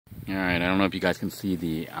Alright, I don't know if you guys can see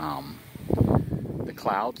the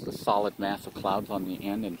clouds, the solid mass of clouds on the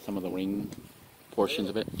end and some of the ring portions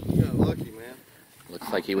of it. You got lucky, man. Looks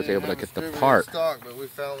like he was able to get the part. Stock, but we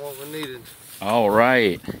found what we needed.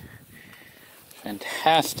 Alright.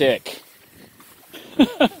 Fantastic.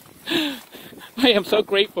 I am so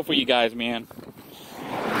grateful for you guys, man.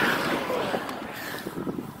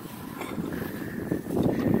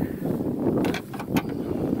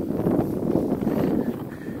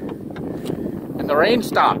 And the rain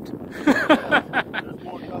stopped. There's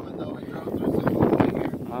more coming though. We drove through the whole way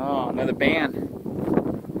here. Oh, another band.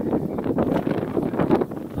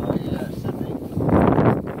 Oh yeah, shipping.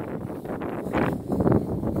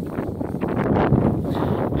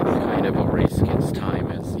 It's kind of a race against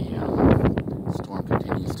time as the storm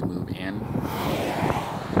continues to move in.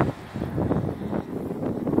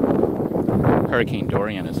 Hurricane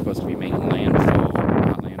Dorian is supposed to be making landfall,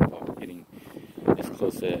 not landfall, but getting as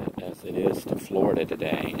close as it is to Florida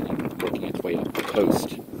today and working its way up the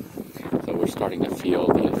coast. So we're starting to feel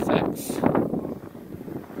the effects.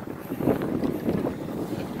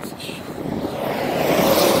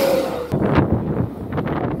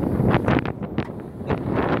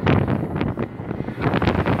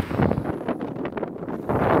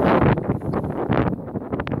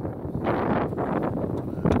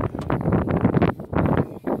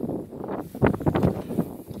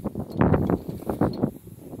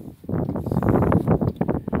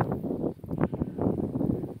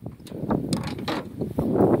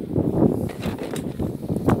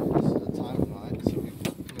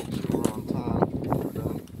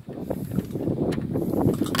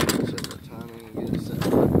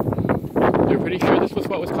 Pretty sure this was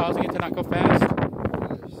what was causing it to not go fast?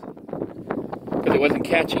 Because it wasn't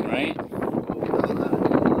catching, right?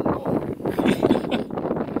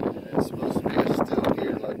 It's supposed to be a steel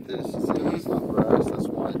gear like this. It's not brass, that's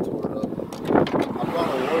why it tore it up. I brought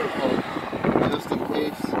a water pump just in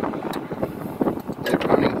case it's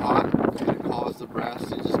running hot. It could cause the brass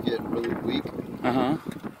to just get really weak. Uh-huh.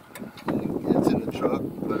 It's in the truck,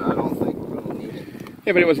 but I don't think we're going to need it.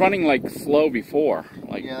 Yeah, but it was running like slow before.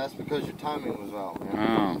 Like, yeah, that's because your timing was out, man.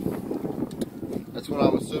 Oh. That's what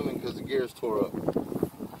I'm assuming because the gears tore up.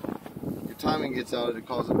 Your timing gets out, it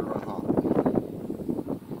causes it to run hot.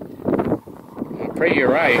 I pray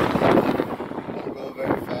you're right. Don't go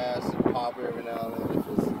very fast and pop every now and then if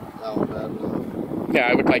it's out bad enough. Yeah,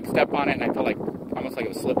 I would like step on it and I felt like, almost like it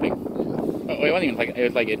was slipping. Yeah. It wasn't even like, it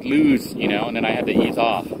was like it loose, you know, and then I had to ease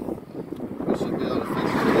off. We should be able to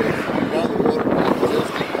fix it. I brought the water pump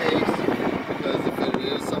just in case, because if it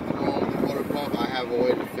is something wrong with the water pump, I have a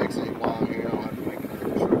way to fix it while I'm here. I don't have to make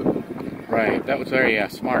another trip. Right, that was very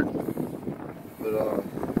smart. But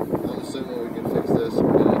I'm assuming we can fix this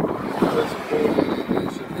and get it. It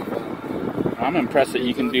should be fine. I'm impressed that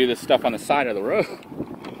you can do this stuff on the side of the road.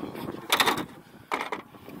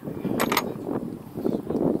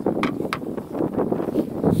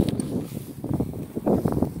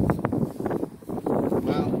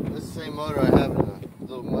 Motor I have in the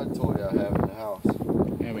little mud toy I have in the house.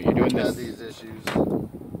 Yeah, but you're doing this. I had these issues, so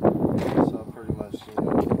I pretty much,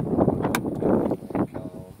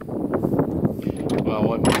 Well,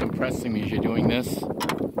 what's impressing me is you're doing this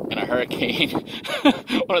in a hurricane.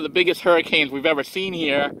 One of the biggest hurricanes we've ever seen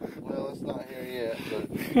here. Well, it's not here yet, but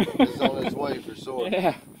it's on its way for sure.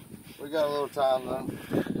 Yeah. We got a little time though.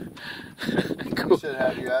 Cool. We should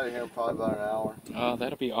have you out of here in probably about an hour. Oh,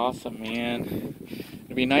 that'll be awesome, man.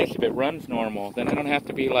 It'd be nice if it runs normal. Then I don't have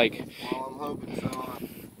to be like... Well, I'm hoping so.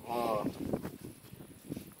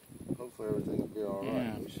 Hopefully everything will be alright.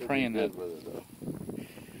 Yeah, we should praying be good that... with it though.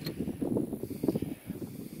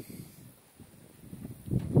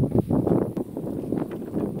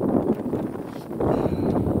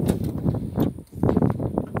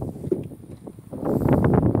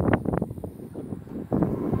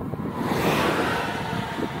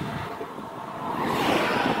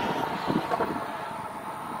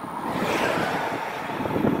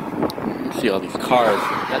 See all these cars.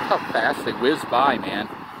 That's how fast they whiz by, man.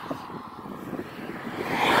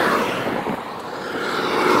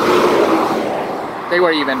 They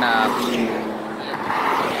were even,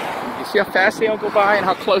 you see how fast they all go by and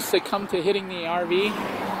how close they come to hitting the RV?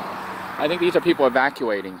 I think these are people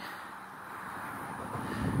evacuating.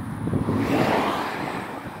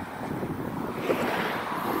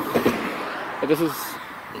 But this is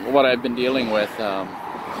what I've been dealing with.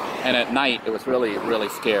 And at night, it was really, really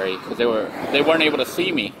scary because they weren't able to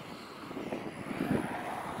see me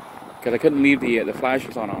because I couldn't leave the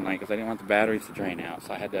flashers on all night because I didn't want the batteries to drain out.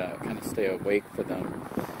 So I had to kind of stay awake for them.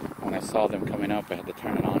 When I saw them coming up, I had to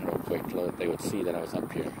turn it on real quick so that they would see that I was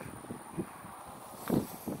up here.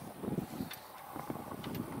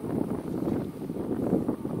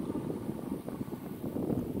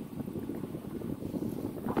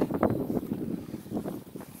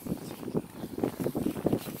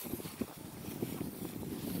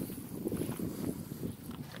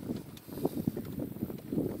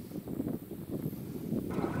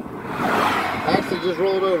 just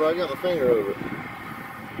roll it over. I got my finger over it.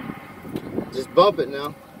 Just bump it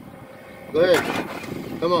now. Go ahead.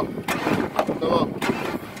 Come on. Come on.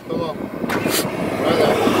 Come on. Right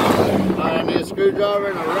there. Alright, I need a screwdriver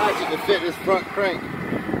and a ratchet to fit this front crank.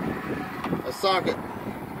 A socket.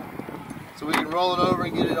 So we can roll it over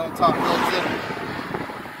and get it on top of that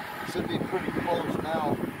zipper. Should be pretty close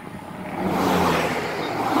now.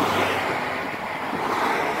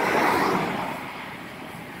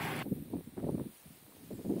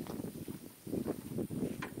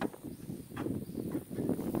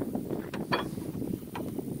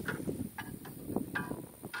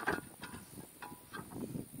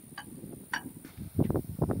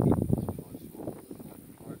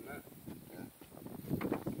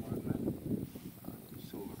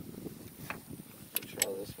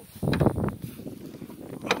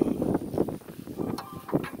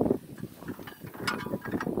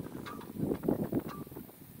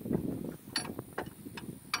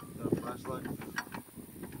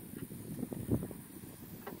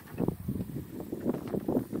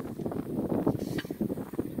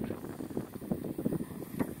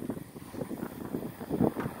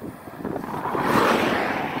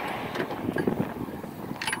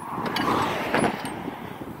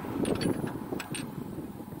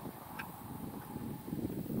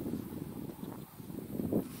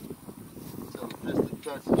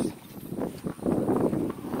 Touches. You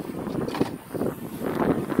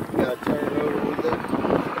gotta turn it over with it.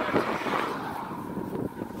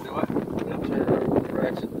 Do what? You gotta turn it over with the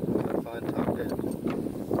ratchet. Gotta find top end.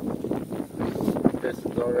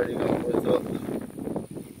 Piston's already gonna lift up,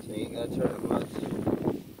 so you ain't gotta turn it much.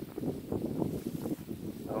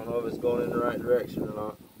 I don't know if it's going in the right direction or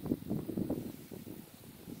not.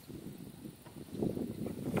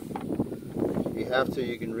 If you have to,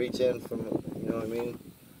 you can reach in from, you know what I mean,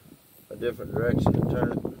 a different direction to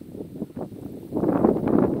turn it.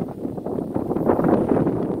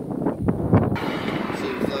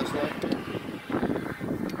 See the flashlight?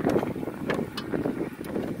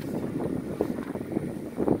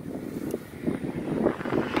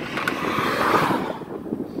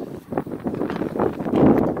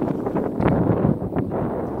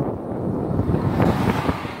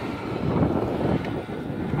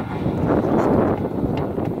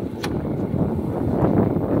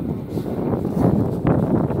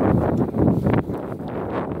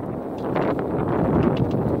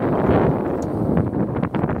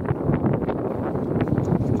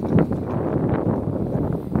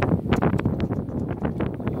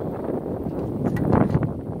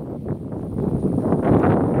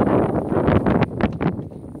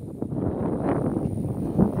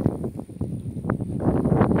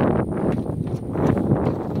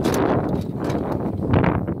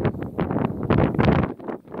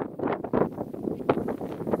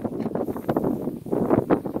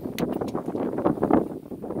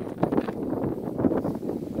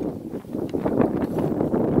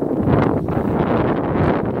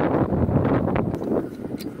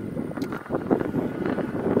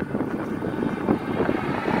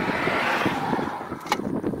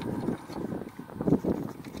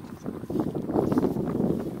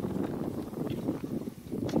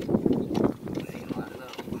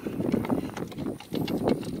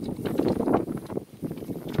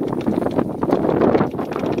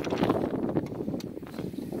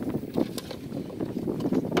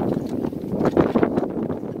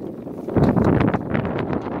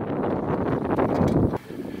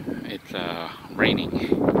 Raining.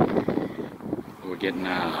 We're getting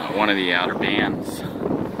one of the outer bands.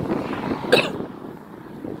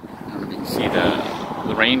 You can see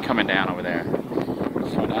the rain coming down over there.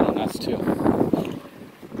 It's showing out on us too.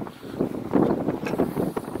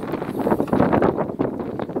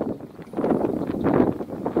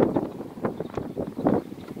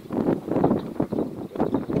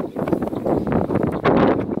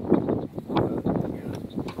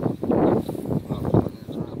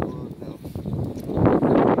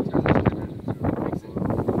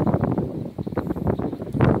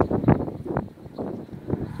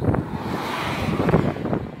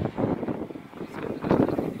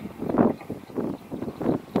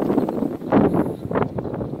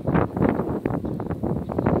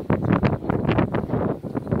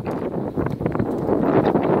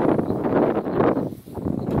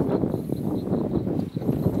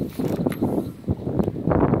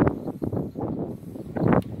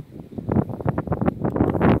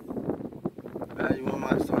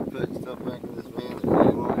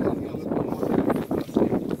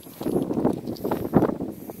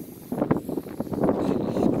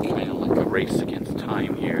 Race against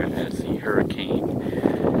time here as the hurricane,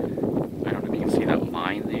 I don't know if you can see that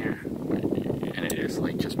line there, and it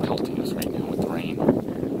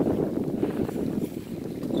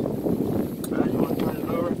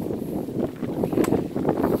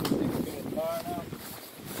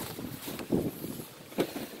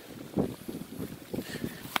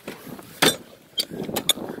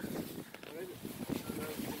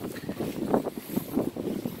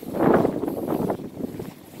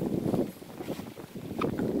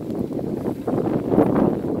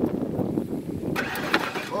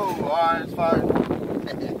Alright, it's fine.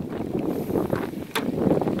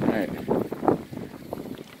 Alright.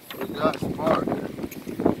 We got spark.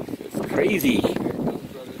 It's crazy.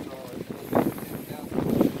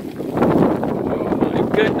 Oh my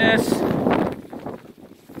goodness. I'm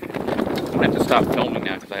gonna have to stop filming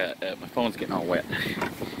now because my phone's getting all wet.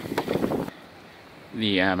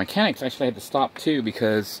 The mechanics actually had to stop too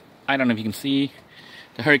because I don't know if you can see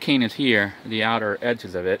the hurricane is here, the outer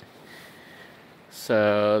edges of it.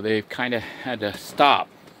 So they've kind of had to stop.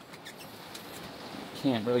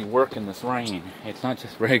 Can't really work in this rain. It's not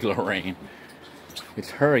just regular rain. It's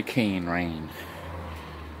hurricane rain.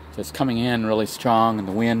 So it's coming in really strong and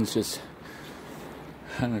the wind's just,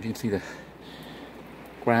 I don't know if you can see the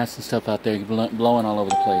grass and stuff out there blowing all over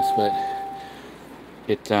the place, but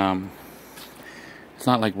it's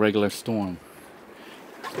not like regular storm.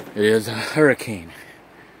 It is a hurricane.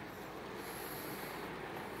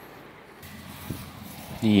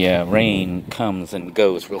 The rain comes and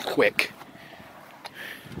goes real quick.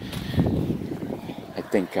 I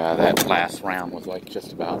think that last round was like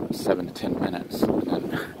just about 7 to 10 minutes. And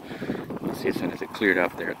then you see as soon as it cleared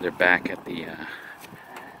up, they're back at the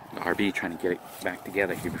RV trying to get it back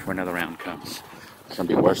together here before another round comes. It's going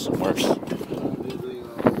to be worse and worse.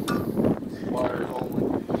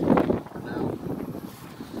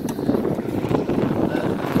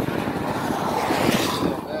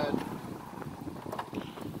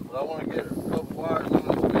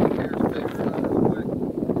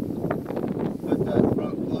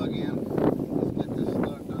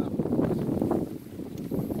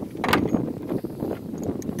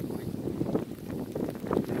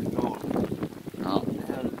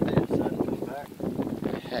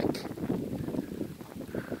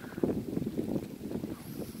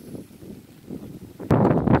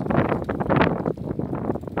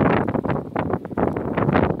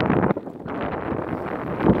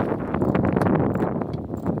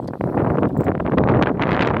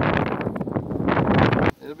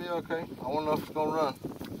 Okay, I want to know if it's going to run.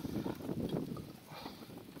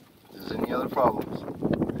 Is there any other problems?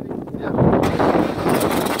 Yeah.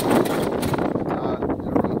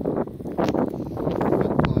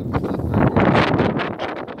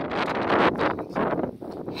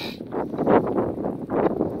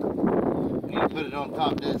 You need to put it on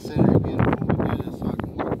top dead center again before we do this so I can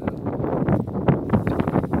lock it up.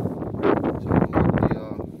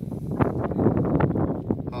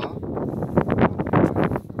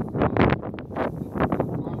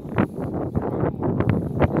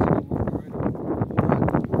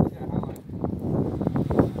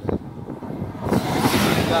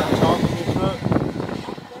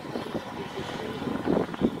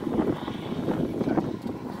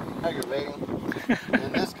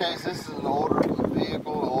 In this case, this is an older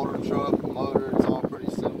vehicle, an older truck, motor. It's all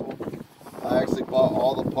pretty simple. I actually bought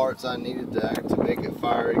all the parts I needed to make it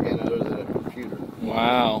fire again other than a computer.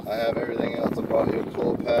 Wow. I have everything else. I brought you a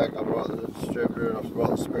coil pack, I brought the distributor, I brought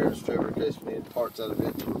the spare distributor in case we needed parts out of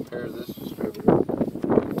it to repair this distributor.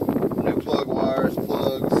 New plug wires,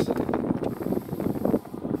 plugs,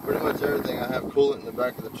 pretty much everything. I have coolant in the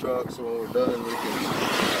back of the truck, so when we're done we can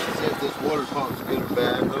see if this water pump's good or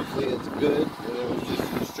bad. Hopefully it's good, and it was just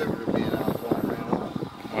the distributor being out while I ran off.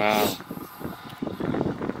 Wow.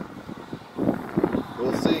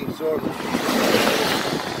 We'll see shortly.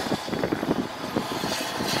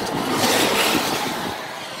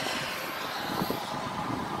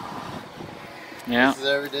 Yeah. This is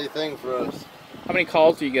an everyday thing for us. How many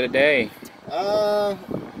calls do you get a day?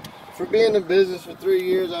 For being in business for 3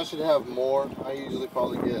 years, I should have more. I usually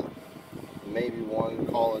probably get maybe 1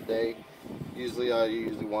 call a day. I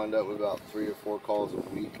usually wind up with about 3 or 4 calls a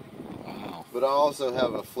week. Wow. But I also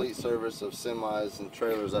have a fleet service of semis and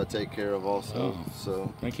trailers I take care of also. Oh,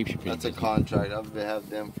 so that keeps you pretty that's busy. a contract. I've been having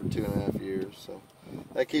them for 2.5 years. So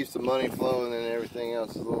that keeps the money flowing and everything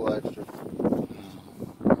else is a little extra.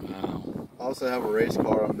 Wow. I also have a race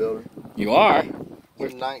car I'm building. You are?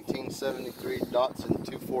 It's a 1973 Datsun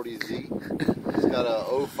 240Z. It's got a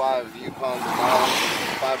 05 Yukon Denali,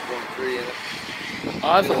 5.3 in it.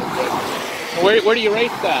 Awesome. Where do you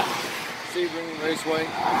race that? Sebring Raceway.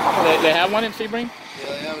 They have one in Sebring? Yeah,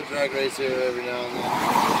 they have a drag race here every now and then.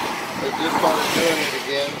 They just started doing it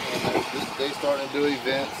again, and they started to do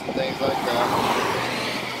events and things like that.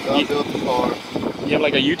 So I built the car. You have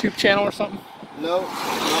like a YouTube channel or something? No,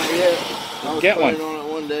 not yet. I was planning on it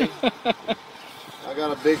one day. I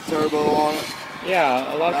got a big turbo on it.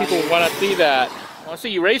 Yeah, a lot of people want to see that. I want to see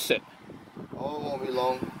you race it. Oh, it won't be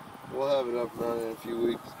long. We'll have it up and running in a few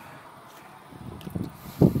weeks.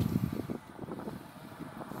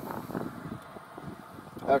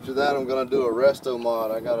 After that, I'm going to do a resto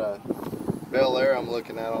mod. I got a Bel Air I'm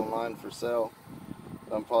looking at online for sale.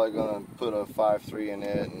 I'm probably gonna put a 5.3 in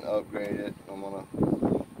it and upgrade it. I'm gonna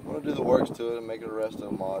do the works to it and make it a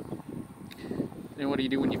resto mod. And what do you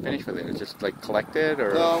do when you finish with it? Is it just like collect it,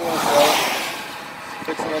 or? No, I'm gonna sell it.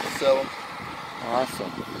 Fixing up to sell them.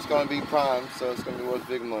 Awesome. It's gonna be prime, so it's gonna be worth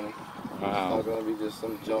big money. Wow. It's not gonna be just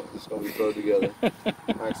some junk that's gonna be thrown together.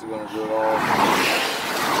 I'm actually gonna do it all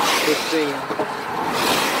 15.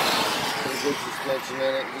 Good suspension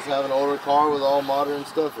in it. Just have an older car with all modern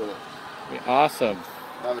stuff in it. Awesome.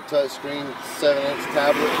 I have a touch screen 7-inch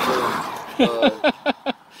tablet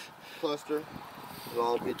for cluster. It'll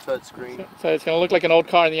all be touch screen. So it's going to look like an old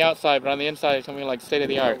car on the outside, but on the inside it's going to be like state of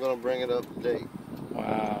the art. I'm going to bring it up to date.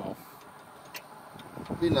 Wow.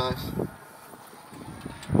 Be nice.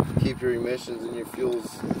 Keep your emissions and your fuel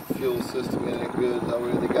system in it good. That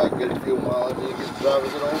way they got good fuel mileage and you get to drive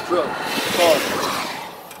as an old truck. Car.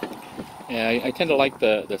 Yeah, I tend to like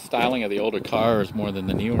the styling of the older cars more than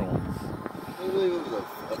the newer ones. I believe it was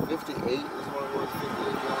a 58 is what it was,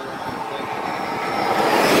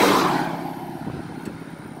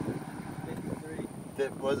 58.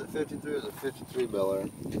 53. Was it 53? It was a 53 Bel Air.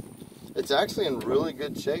 It's actually in really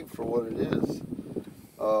good shape for what it is.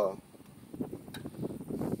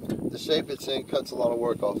 The shape it's in cuts a lot of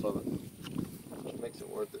work off of it.